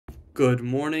Good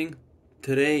morning.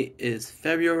 Today is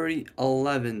February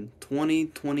 11,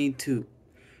 2022.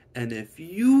 And if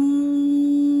you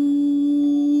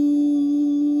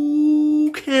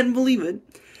can't believe it,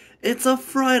 it's a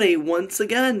Friday once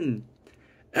again.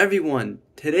 Everyone,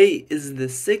 today is the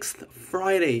 6th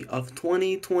Friday of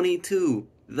 2022,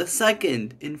 the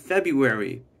 2nd in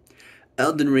February.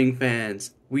 Elden Ring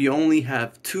fans, we only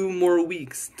have 2 more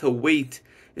weeks to wait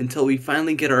until we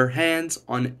finally get our hands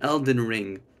on Elden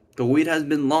Ring. The wait has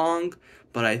been long,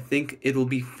 but I think it will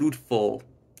be fruitful.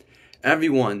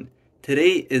 Everyone,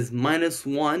 today is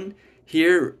 -1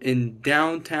 here in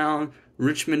downtown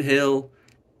Richmond Hill.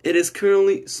 It is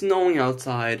currently snowing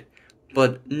outside,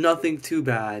 but nothing too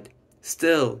bad.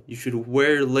 Still, you should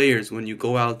wear layers when you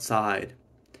go outside.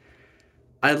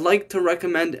 I'd like to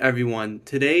recommend everyone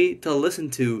today to listen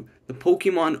to the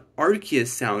Pokemon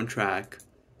Arceus soundtrack.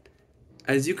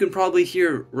 As you can probably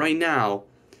hear right now,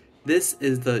 this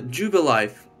is the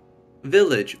Jubilife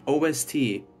Village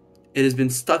OST. It has been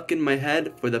stuck in my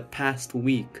head for the past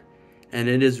week, and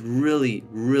it is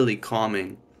really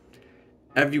calming.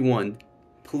 Everyone,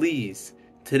 please,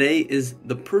 today is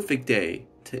the perfect day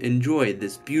to enjoy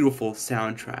this beautiful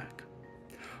soundtrack.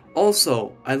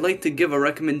 Also, I'd like to give a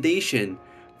recommendation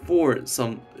for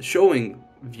some showing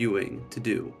viewing to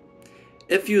do.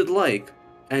 If you'd like,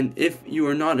 and if you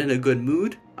are not in a good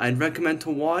mood, I'd recommend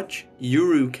to watch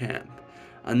Yuru Camp,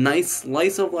 a nice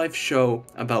slice of life show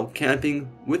about camping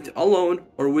alone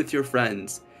or with your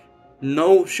friends.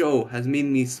 No show has made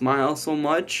me smile so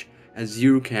much as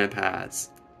Yuru Camp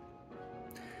has.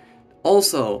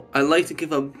 Also, I'd like to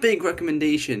give a big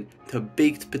recommendation to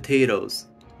baked potatoes.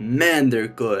 Man, they're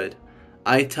good.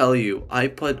 I tell you, I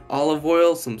put olive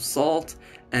oil, some salt,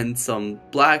 and some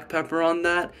black pepper on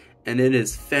that, and it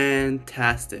is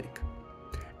fantastic.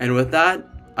 And with that,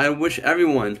 I wish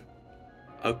everyone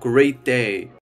a great day.